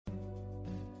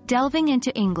Delving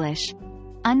into English.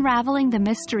 Unraveling the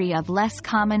mystery of less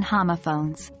common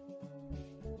homophones.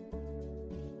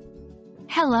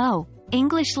 Hello,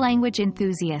 English language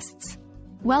enthusiasts.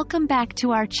 Welcome back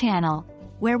to our channel,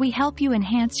 where we help you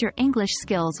enhance your English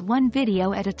skills one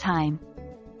video at a time.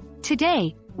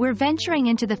 Today, we're venturing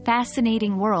into the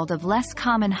fascinating world of less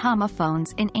common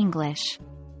homophones in English.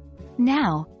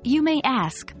 Now, you may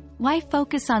ask, why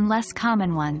focus on less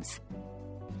common ones?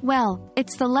 Well,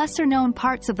 it's the lesser-known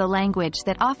parts of the language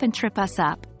that often trip us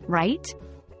up, right?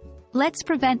 Let's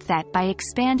prevent that by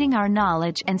expanding our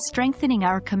knowledge and strengthening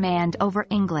our command over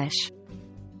English.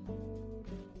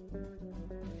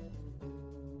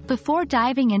 Before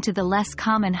diving into the less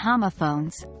common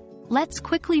homophones, let's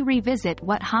quickly revisit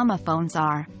what homophones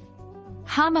are.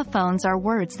 Homophones are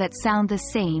words that sound the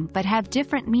same but have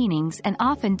different meanings and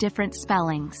often different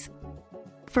spellings.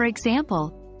 For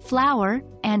example, flower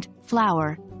and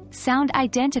flower sound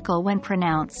identical when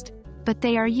pronounced, but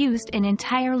they are used in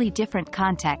entirely different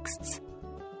contexts.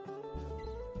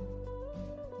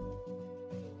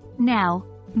 Now,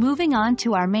 moving on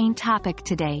to our main topic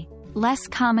today, less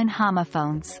common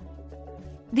homophones.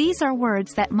 These are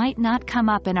words that might not come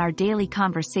up in our daily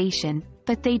conversation,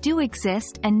 but they do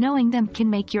exist, and knowing them can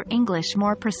make your English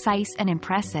more precise and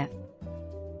impressive.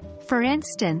 For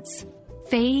instance,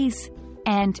 phase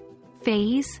and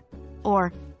phase,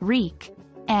 or reek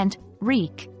and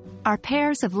reek, are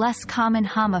pairs of less common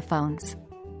homophones.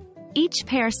 Each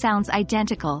pair sounds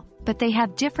identical, but they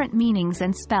have different meanings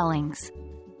and spellings.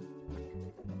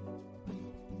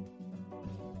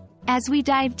 As we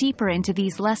dive deeper into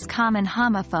these less common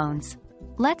homophones,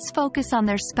 let's focus on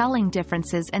their spelling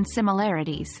differences and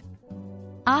similarities.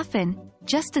 Often,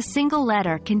 just a single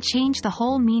letter can change the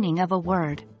whole meaning of a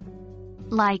word.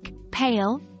 Like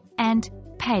pale and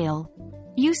pale.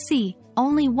 You see,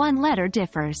 only one letter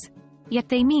differs, yet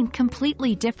they mean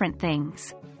completely different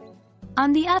things.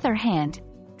 On the other hand,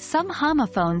 some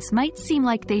homophones might seem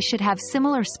like they should have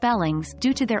similar spellings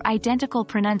due to their identical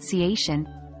pronunciation,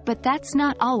 but that's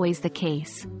not always the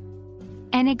case.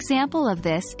 An example of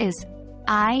this is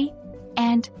I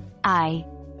and I.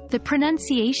 The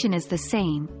pronunciation is the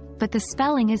same, but the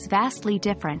spelling is vastly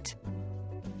different.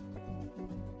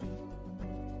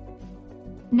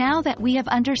 Now that we have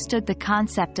understood the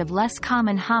concept of less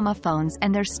common homophones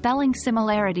and their spelling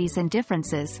similarities and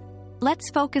differences, let's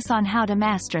focus on how to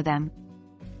master them.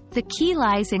 The key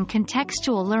lies in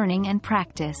contextual learning and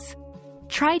practice.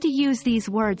 Try to use these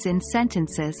words in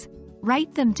sentences,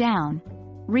 write them down,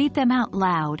 read them out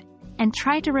loud, and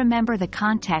try to remember the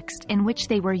context in which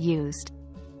they were used.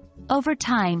 Over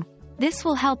time, this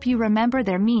will help you remember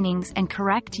their meanings and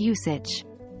correct usage.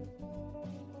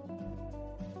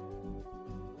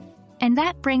 And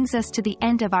that brings us to the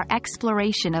end of our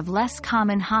exploration of less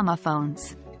common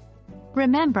homophones.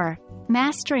 Remember,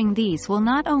 mastering these will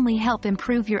not only help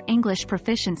improve your English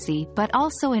proficiency but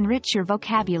also enrich your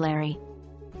vocabulary.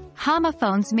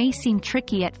 Homophones may seem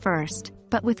tricky at first,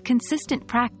 but with consistent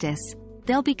practice,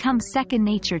 they'll become second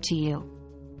nature to you.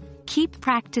 Keep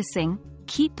practicing,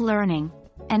 keep learning,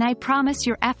 and I promise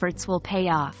your efforts will pay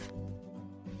off.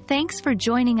 Thanks for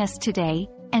joining us today,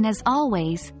 and as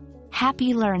always,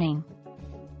 happy learning.